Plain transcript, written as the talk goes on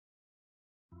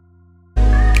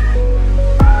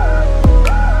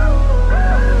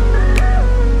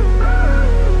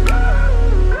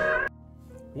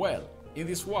In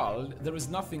this world, there is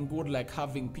nothing good like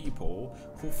having people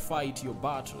who fight your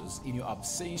battles in your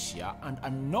absentia and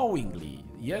unknowingly.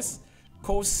 Yes,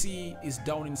 Khosi is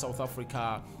down in South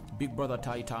Africa. Big Brother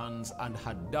Titans and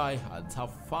her diehards, her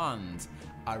fans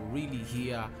are really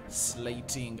here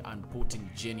slating and putting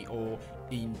Jenni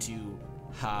into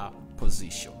her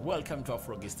position. Welcome to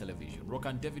Afro Television. Rock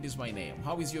and David is my name.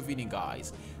 How is your evening,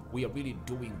 guys? We are really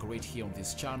doing great here on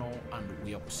this channel, and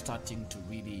we are starting to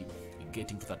really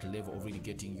getting to that level of really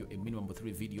getting you a minimum of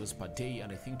 3 videos per day,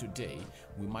 and I think today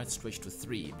we might stretch to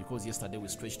 3 because yesterday we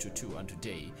stretched to 2 and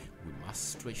today we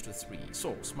must stretch to 3.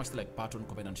 So smash the like button,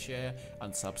 comment and share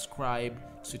and subscribe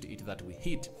so to it that we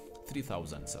hit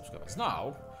 3,000 subscribers.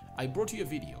 Now I brought you a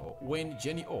video when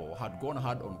Jenni had gone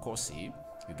hard on Khosi.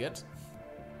 You get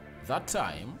that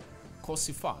time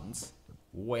Khosi fans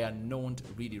were not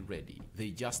really ready. They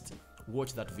just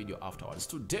watch that video afterwards.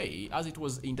 Today, as it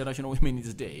was International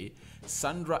Women's Day,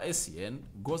 Sandra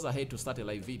goes ahead to start a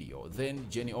live video. Then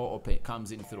Jenni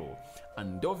comes in through,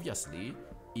 and obviously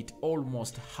it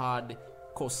almost had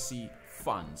Khosi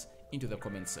fans into the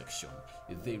comment section.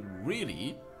 They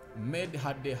really made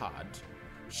her day hard.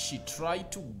 She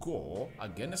tried to go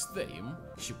against them.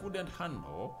 She couldn't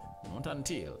handle, not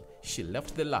until she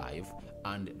left the live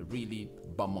and really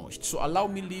bamoshed. So allow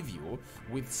me leave you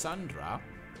with Sandra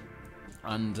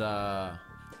and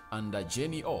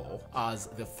Jenni as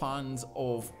the fans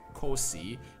of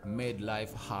Khosi made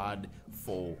life hard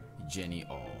for Jenni.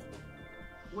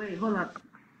 Wait, hold up.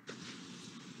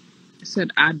 I said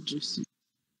add juicy.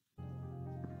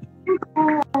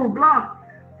 Simple, block.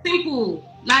 Simple.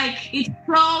 Like, it's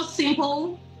so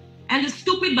simple. And the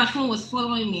stupid buffoon was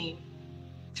following me.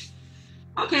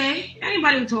 Okay,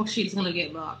 anybody who talks shit is gonna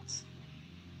get blocked.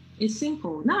 It's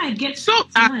simple. Now I get so.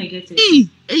 Now I get it.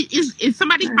 Is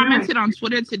somebody commented on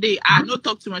Twitter today? I no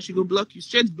talk too much. You go block you.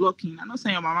 Straight blocking. I'm not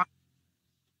saying your mama.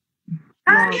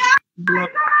 Block.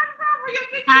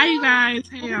 Hi you guys.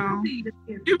 Hey y'all.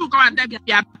 People come and tell me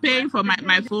they are paying for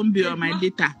my phone bill or my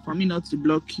data for me not to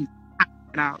block you.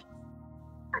 Get out.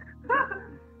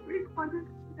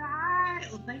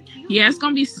 Yeah, it's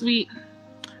gonna be sweet.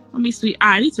 Gonna be sweet.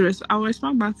 I need to rest. I'll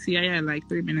respond back to you in like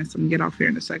 3 minutes and get off here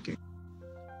in a second.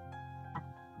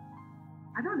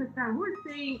 I don't understand. Who is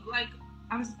saying like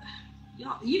you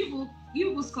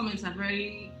people's comments are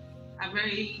very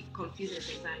confusing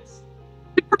sometimes.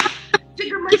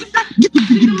 Leave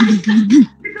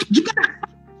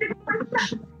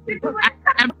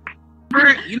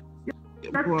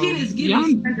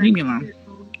me alone.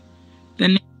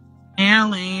 The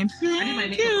Ellen,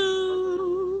 thank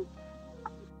you.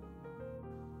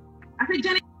 I think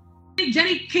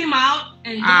Jenni came out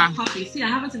and got coffee. See, I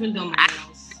haven't even done my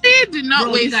nails. I did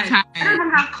not waste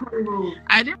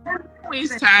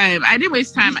time. I didn't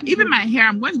waste time. Even my hair,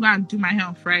 I'm going to go and do my hair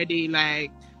on Friday.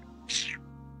 Like,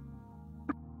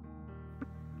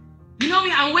 you know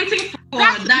me, I'm waiting for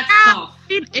that stuff.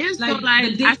 It is like,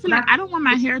 I feel like I don't want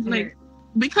my hair like,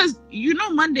 because you know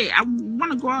Monday, I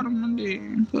want to go out on Monday.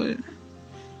 But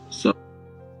so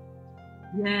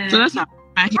that's not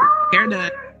my hair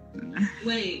done.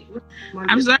 Wait.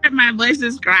 I'm sorry, my voice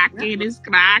is cracking. It's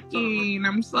cracking.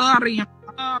 I'm sorry.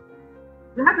 I'm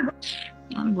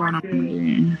going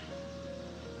on.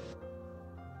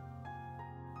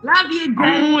 Love you,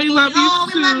 oh, we love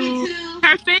you too.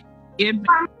 Perfect. No,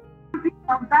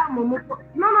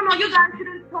 you guys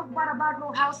shouldn't talk about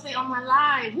no house on my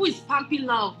live. Who is Pampy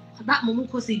Love? That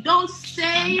Momokosi. Don't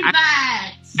say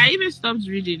that. I even stopped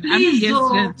reading. Please, I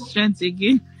don't get strength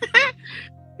again.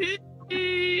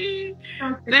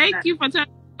 Thank you for telling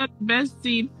us,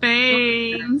 bestie.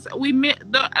 Thanks.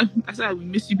 I said we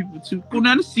miss you people too. Could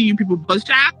not see you people, but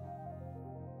got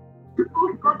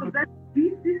the best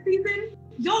teeth this season.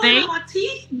 Y'all know what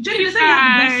teeth? Jenni, you said you have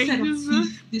the best set of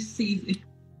teeth this season.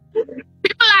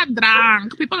 People are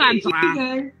drunk. People are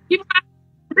drunk. People are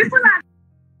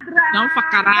drunk. Don't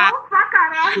fuck around.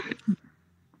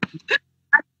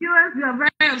 As viewers, we are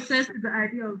very obsessed with the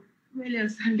idea of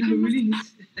millions and really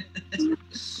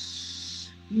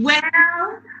well,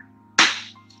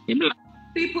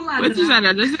 people are what is that?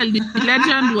 The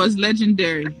legend was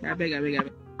legendary. I beg.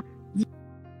 Legend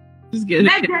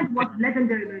was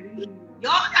legendary.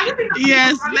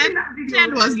 Yes,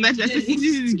 legend was legendary.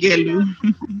 This is Gelu.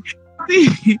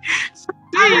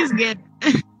 Please get.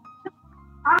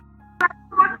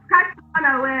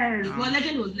 Well,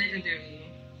 legend was legendary.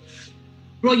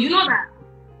 Bro, you know that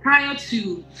prior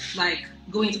to like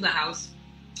going to the house,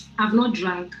 I've not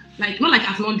drank. Like, not like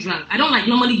I've not drank. I don't like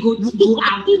normally go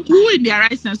out. Who in their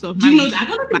right sense of mind? You know that? I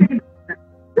don't think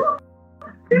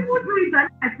people do it.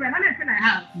 Like my friend, I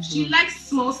have. She likes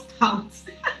small stouts.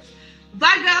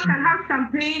 That girl can have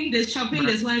champagne. There's champagne.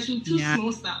 There's wine. She'll choose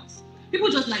small styles. People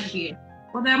just like beer,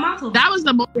 but the amount of that was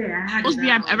the most beer I've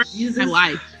ever in my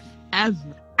life, ever.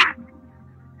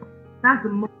 That's the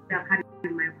most I've had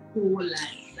in my whole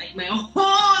life, like my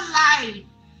whole life.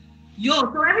 Yo,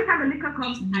 so every time the liquor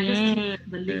comes, I just take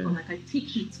the liquor, like I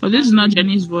take it. But this is not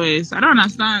Jenny's voice. I don't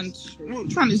understand.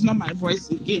 Which one is not my voice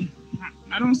again?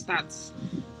 I don't start.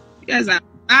 You guys are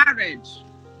married.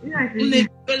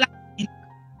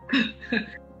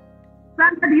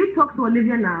 Sandra, do you talk to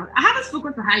Olivia now? I haven't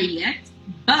spoken to her yet,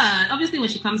 but obviously when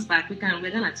she comes back, we're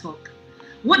gonna talk.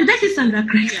 What did I say, Sandra?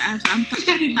 Yeah, I'm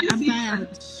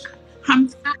tired. I'm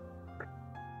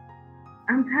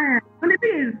tired. But the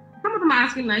thing is, some of them are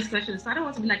asking nice questions, so I don't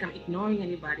want to be like I'm ignoring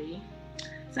anybody.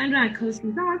 Sandra and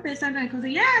Khosi. Someone said Sandra and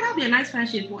Khosi. Yeah, that'll be a nice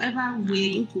friendship, whatever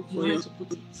way you want to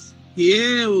put it.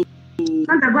 Yeah.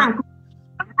 Sandra, go on.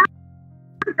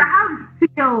 How do you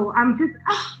feel? I'm just,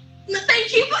 no,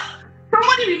 thank you.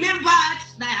 Somebody remembered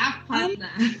that I have partner.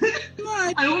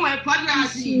 I know my partner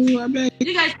has you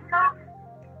guys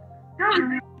know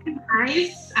really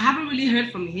nice. I haven't really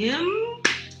heard from him,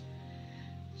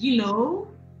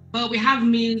 but we have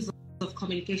means of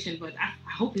communication. But I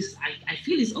hope I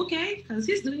feel it's okay because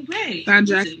he's doing great.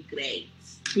 Sandra. He's doing great.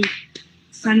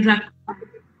 Sandra.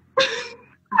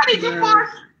 How did you pass?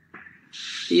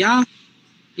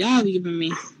 Y'all leaving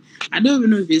me. I don't even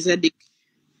know if it's a dick.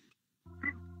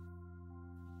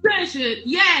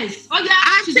 Yes. Oh yeah,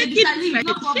 I take it leave.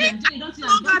 No problem. Jenni, don't you?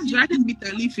 I'm not dragging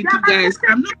bitter leaf with you guys.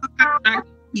 I'm not dragging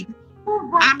it.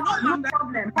 I'm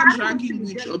not dragging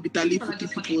witch or bitter leaf with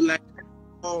people.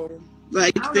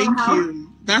 Like, thank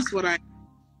you. That's what I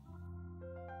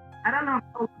don't know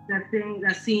how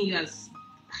they're seeing you as,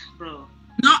 bro.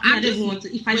 No, I just want to.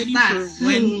 If I start,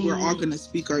 when we're all gonna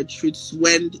speak our truths,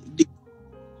 when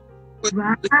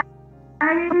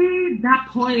that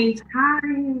point in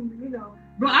time,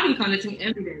 bro, I've been collecting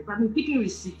evidence. I've been keeping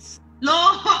receipts.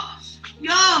 Because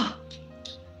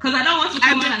I don't want to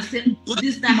come out and say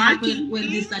this that happened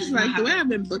when this that like the way I've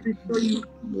been booking.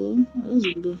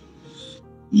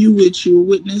 You witch, you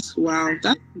witness. Wow,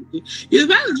 that's you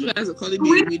guys are calling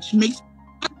me witch makes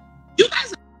you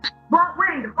guys. But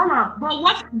wait, hold on. But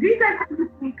what do you guys actually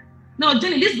think? No,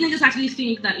 Jenni, these niggas actually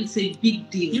think that it's a big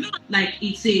deal. Like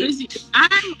it's a.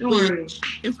 Don't worry.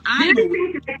 If I'm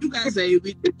you guys are a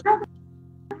witch.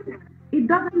 It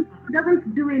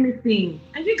doesn't do anything.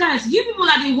 And you people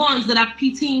are the ones that are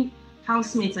pitting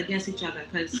housemates against each other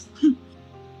because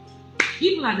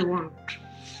people are the ones.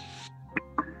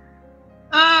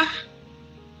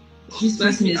 This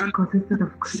person is consistent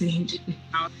of cringe.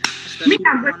 Me,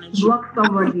 I'm going to block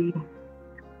somebody.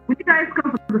 When you guys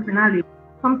come to the finale,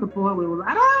 come support, we will.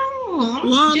 I don't know.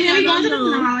 Well, Jenni, going to the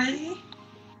finale.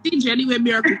 See, Jenni, when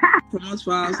we are come out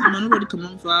fast, nobody come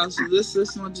out fast. So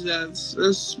let's not do that.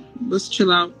 Let's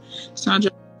chill out.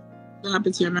 Sandra, what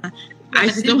happened to your man? I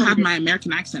still have my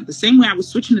American accent. The same way I was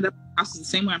switching it up, is the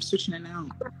same way I'm switching it now.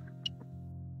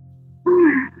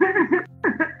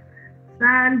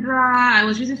 Sandra, I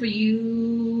was waiting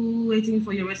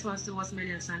for your response to what's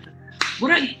Melly and Sandra.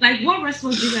 What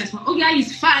response do you guys want? Oh yeah,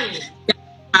 he's fine.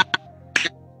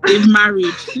 They've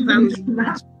married.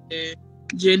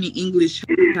 Jenni, English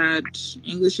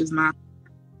is not.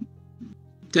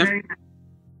 Definitely.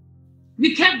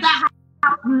 We kept that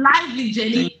house lively,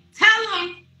 Jenni. Tell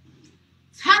him.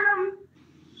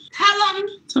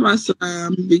 Tell us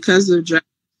because of drag.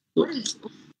 Who's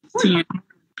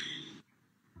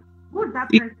that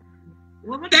person?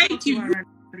 Thank you.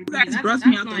 You guys brought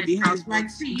me out of the house.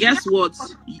 Guess what?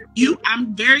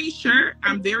 I'm very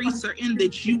certain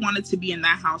that you wanted to be in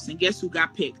that house, and guess who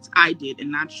got picked? I did,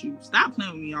 and not you. Stop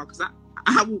playing with me, y'all, because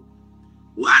I will.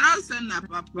 Why not send that,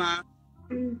 Papa?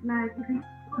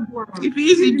 If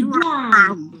easy, do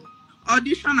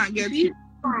audition and get you.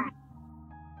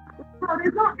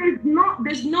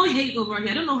 There's no hate over here.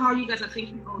 I don't know how you guys are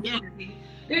thinking.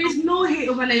 There is no hate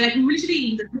over there. Like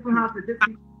literally in the different houses.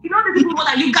 You know the people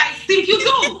that you guys think you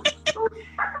do.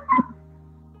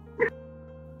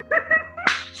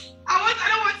 I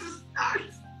don't want to start.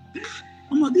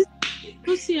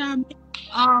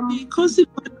 Khosi.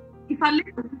 If I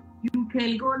listen, you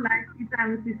can go like you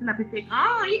guys.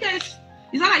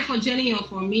 Is that like for Jenni or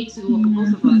for me too, or for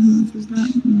both of us?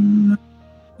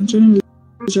 Jenni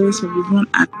was jealous of everyone.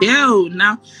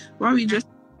 Now why we just.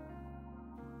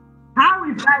 How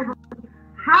is that?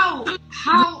 How?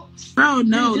 Bro,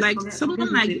 no, like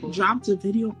someone dropped a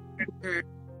video on Twitter.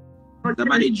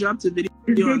 Somebody dropped a video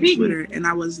on Twitter, and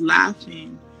I was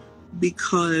laughing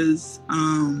because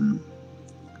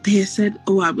they said,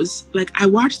 I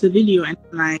watched the video and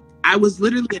I was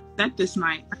literally upset this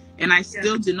night, and I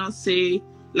still did not say,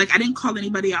 like, I didn't call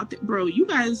anybody out there. Bro, you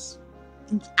guys,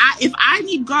 if I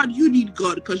need God, you need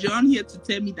God, because you're on here to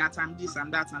tell me that I'm this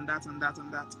and that and that and that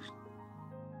and that.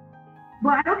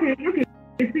 But okay.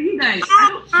 So you guys,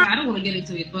 I don't want to get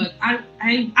into it, but I was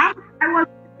saying,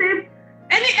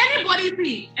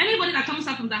 anybody that comes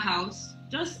out from that house,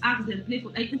 just ask them. Like,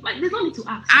 there's no need to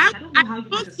ask. I don't know how you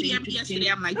guys are saying yesterday.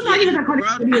 I'm like, I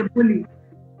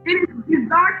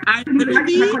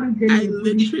literally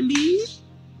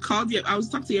called Yemi. I was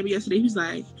talking to Yemi yesterday. He was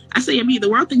like, I said, Yemi, the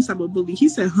world thinks I'm a bully. He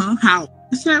said, huh? How?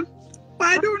 I said, well,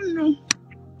 I don't know.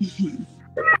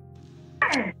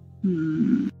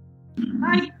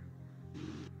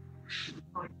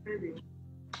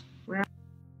 Well,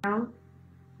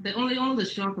 the only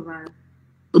strong about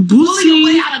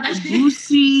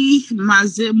Busi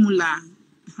Mazemula.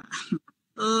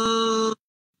 I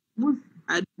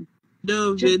don't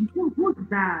know. Who's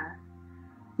that?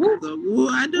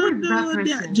 I don't know.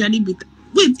 Jenni.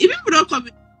 Wait, if people don't come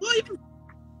in,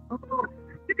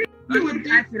 I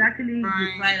should actually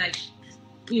reply, like,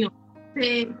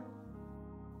 say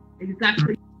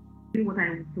exactly what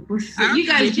I'm supposed to say. You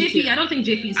guys, JP, I don't think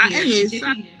JP is here. Anyways,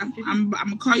 I'm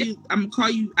gonna call you. I'm gonna call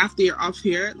you after you're off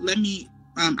here. Let me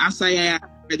ask where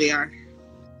they are.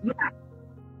 Yeah,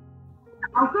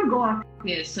 I'll still go off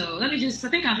here. So let me just. I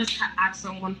think I'll just add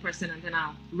one person and then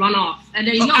I'll run off. And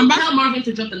then tell Marvin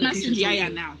to drop the location. Yeah,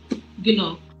 now.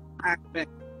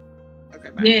 Okay,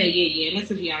 bye. Yeah.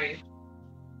 Message Yaya.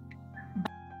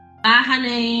 Bye,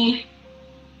 honey.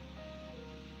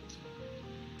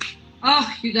 Oh,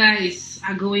 you guys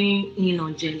are going in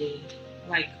on Jenni.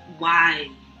 Like, why?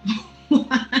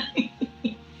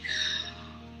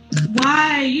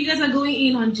 Why? You guys are going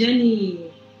in on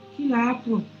Jenni.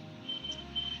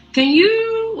 Can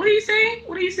you, what are you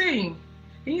saying?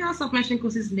 Can you all stop mentioning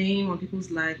Khosi's name on people's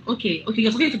lives? Okay,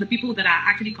 you're talking to the people that are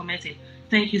actually commenting.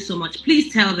 Thank you so much.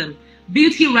 Please tell them.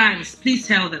 Beauty rhymes, please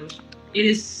tell them. It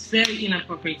is very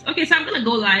inappropriate. Okay, so I'm going to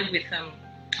go live with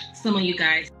some of you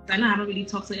guys. I know I haven't really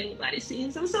talked to anybody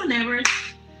since. I'm so nervous.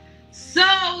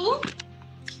 So,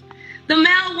 the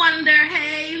Mel Wonder.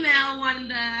 Hey, Mel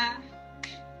Wonder.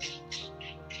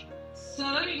 So,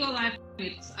 let me go live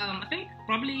with, I think,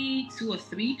 probably 2 or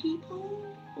 3 people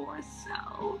or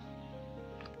so.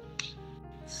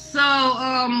 So,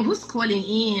 who's calling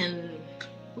in?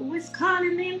 Who is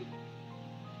calling in?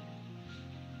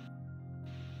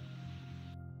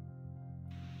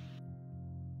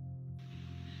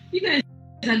 You guys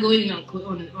are going on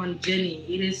Jenni.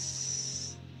 It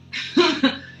is.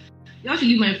 Y'all should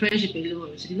leave my friendship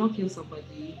alone. She did not kill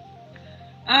somebody.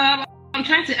 I'm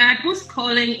trying to add. Who's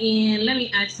calling in? Let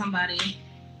me add somebody.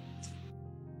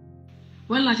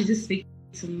 When last did you speak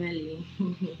to Melly?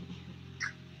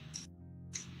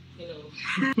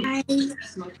 Hi.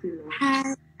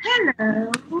 Hi.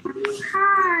 Hello.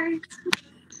 Hi.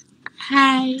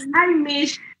 Hi. Hi,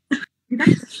 Miss.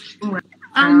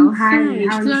 I'm hi.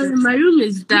 fine. So my room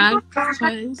is dark because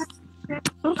I'm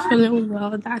not feeling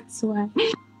well. That's why.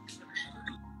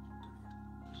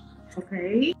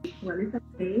 Okay. Well, it's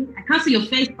okay. I can't see your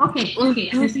face. Okay.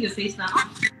 I can see your face now.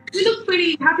 You look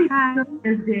pretty. Happy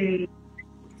Women's Day.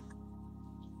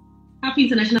 Happy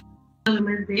International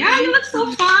Women's Day. Ah, you look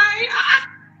so fine.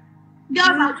 Girls,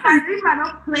 I'm trying. These are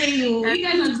not playing. You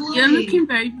guys are good. You're looking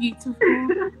very beautiful.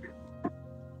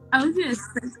 I wasn't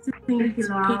expecting you to pick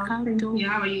out though. Yeah,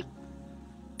 how are you?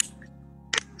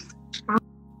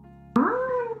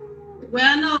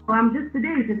 Well, no, today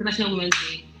is International Women's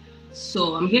Day.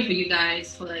 So I'm here for you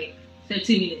guys for like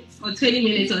 30 minutes or 20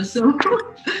 minutes or so.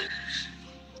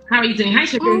 How are you doing?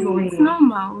 How's your day going? It's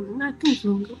normal.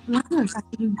 Nothing's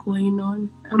actually going on.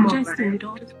 I'm just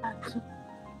indoors.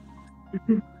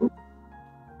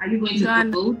 Are you going to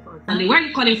Ghana on Sunday? Where are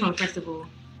you calling from, first of all?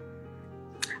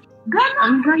 Ghana.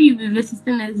 I'm sure you'll be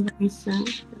visiting us very soon.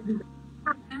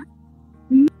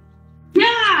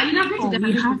 Yeah, you know, I'm going to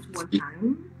Ghana one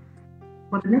time.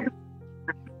 But the next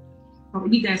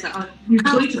time, you guys are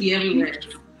going to be everywhere.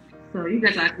 So you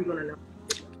guys are actually going to know.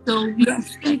 So we are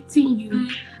expecting you.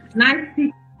 Nice to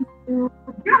meet you.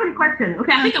 Do you have any questions?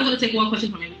 Okay, I think I'm going to take one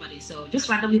question from everybody. So just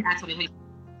randomly ask me,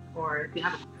 or if you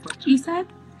have a question. You said?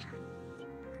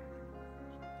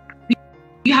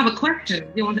 You have a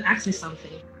question? You want to ask me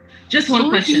something? Just one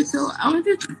question. So I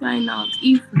wanted to find out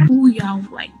if who you are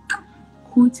like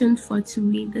rooting for to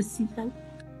win the season.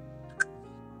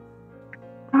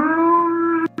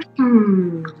 I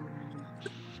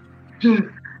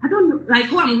don't know. Like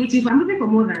who I'm rooting for? I'm rooting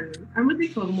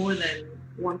for more than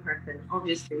one person.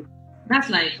 Obviously, that's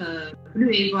like Blue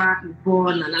Ava,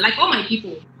 Born, and like all my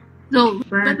people. No,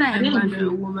 but I am a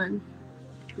woman.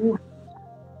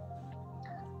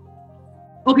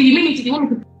 Okay, you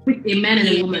want me to pick a man and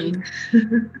a woman?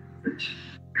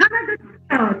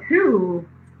 Kanaga too.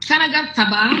 Kanaga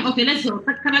tabang. Okay, let's go.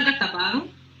 Kanaga tabang.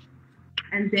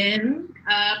 And then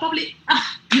probably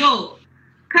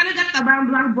Kanaga tabang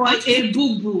black boy a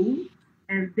boo boo.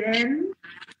 And then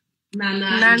Nana.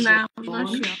 I'm not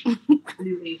sure.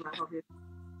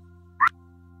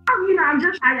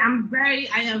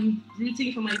 I am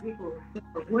rooting for my people.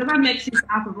 So whoever makes it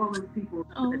out of all those people,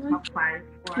 the top 5,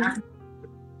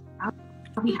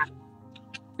 I'll be happy.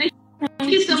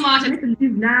 Thank you so much. I need to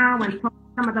leave now and talk to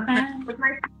some other person. But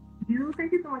nice to you.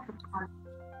 Thank you so much for calling.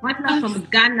 Much love from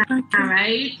Ghana. Okay. All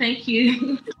right. Thank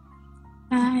you.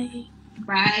 Bye.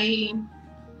 Bye.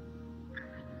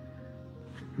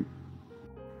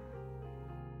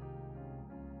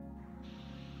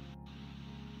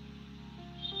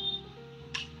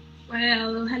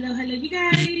 Well, hello, you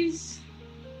guys.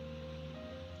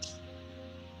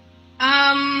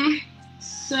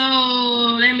 So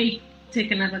let me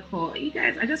take another call. You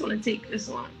guys, I just want to take this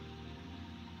one.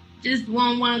 Just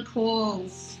one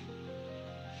calls.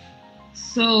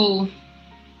 So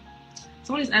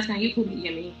someone is asking, are you cool with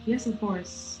Jenni? Yes, of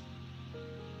course.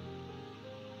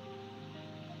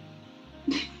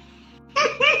 You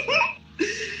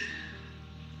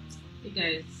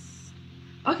guys.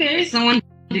 Okay, someone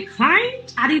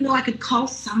declined. I didn't know I could call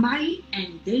somebody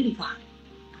and they declined.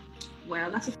 Well,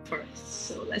 that's a first.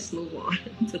 So let's move on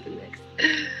to the next.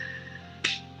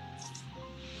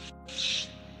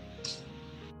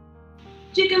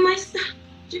 Jiggermeister.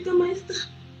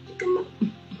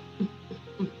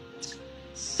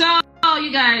 So,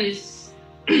 you guys,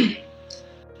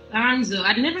 Lorenzo,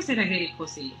 I never said I hated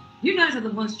Khosi. You guys are the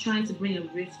ones trying to bring a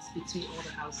rift between all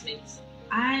the housemates.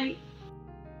 I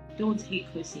don't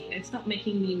hate Khosi, and stop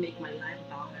making me make my life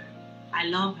about her. I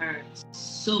love her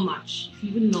so much, if you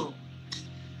even know.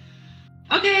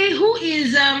 Okay, who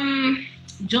is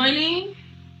joining?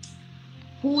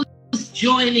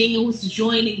 Who's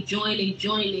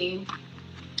joining?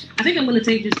 I think I'm gonna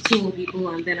take just 2 people,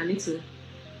 and then I need to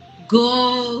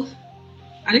go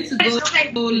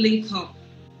link up.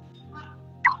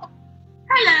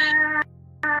 Hello.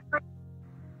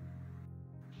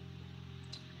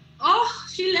 Oh,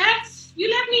 she left. You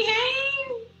left me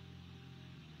hanging?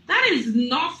 That is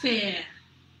not fair.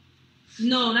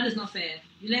 No, that is not fair.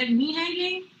 You left me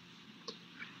hanging?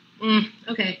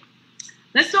 Okay.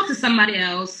 Let's talk to somebody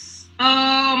else.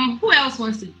 Who else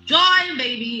wants to join,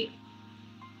 baby?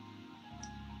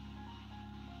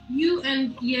 You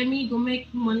and Yemi go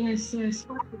make money and service.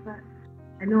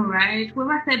 I know, right?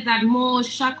 Whoever said that more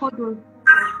shako.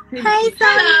 Hi,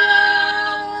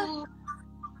 Sandra.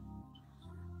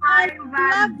 I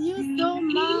love you so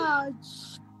much.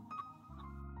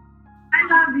 I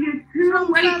love you too.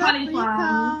 Where are you calling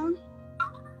from?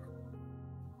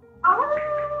 Oh,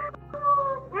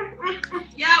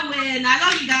 yeah, when I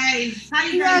love you guys. How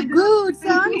you guys doing? Good. So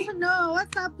I want to know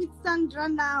what's up with Sandra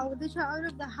now that you're out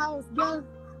of the house, girl.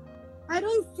 I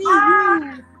don't see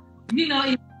you. You know,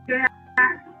 in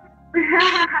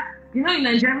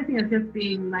Nigeria, everything has just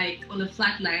been like on a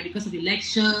flat line because of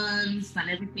elections and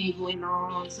everything going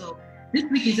on. So this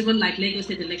week is even like Lagos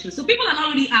State elections. So people are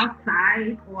not really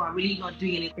outside or are really not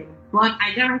doing anything. But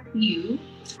I guarantee you,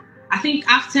 I think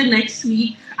after next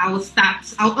week, I'll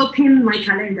open my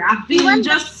calendar. I've been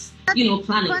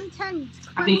planning.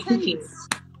 I've been cooking.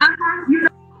 You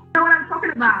know what I'm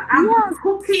talking about. I'm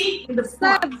cooking in the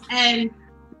pot and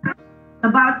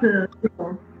about to,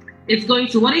 it's going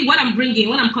to, what I'm bringing,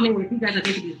 what I'm coming with, you guys are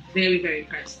going to be very, very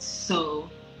impressed. So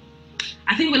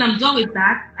I think when I'm done with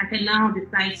that, I can now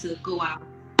decide to go out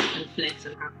and flex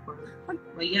and have fun.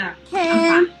 But yeah,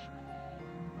 I'm fine.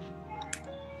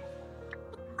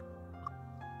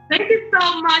 Thank you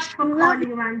so much for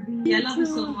calling, Randy. I love you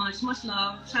so much. Much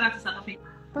love. Shout out to South Africa,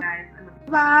 guys.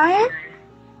 Bye.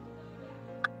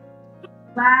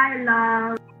 Bye,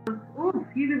 love. Oh,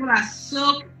 you people are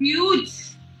so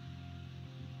cute.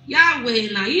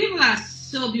 Yahweh, now you people are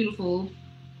so beautiful.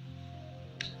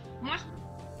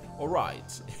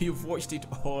 Alright, you've watched it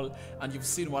all and you've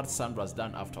seen what Sandra's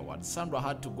done afterwards. Sandra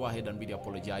had to go ahead and really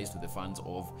apologize to the fans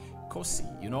of Khosi,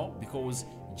 because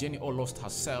Jenni all lost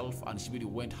herself and she really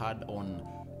went hard on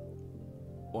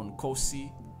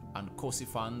Khosi, and Khosi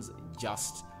fans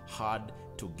just had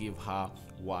to give her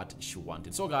what she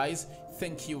wanted. So guys,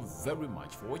 thank you very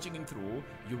much for watching in through.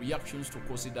 Your reactions to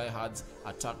Khosi Diehards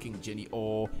attacking Jenni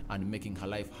and making her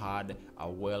life hard are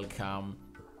welcome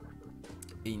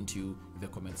into the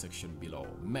comment section below.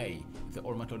 May the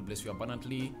Almighty bless you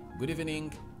abundantly. Good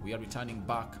evening. We are returning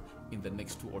back in the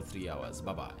next 2 or 3 hours.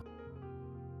 Bye bye.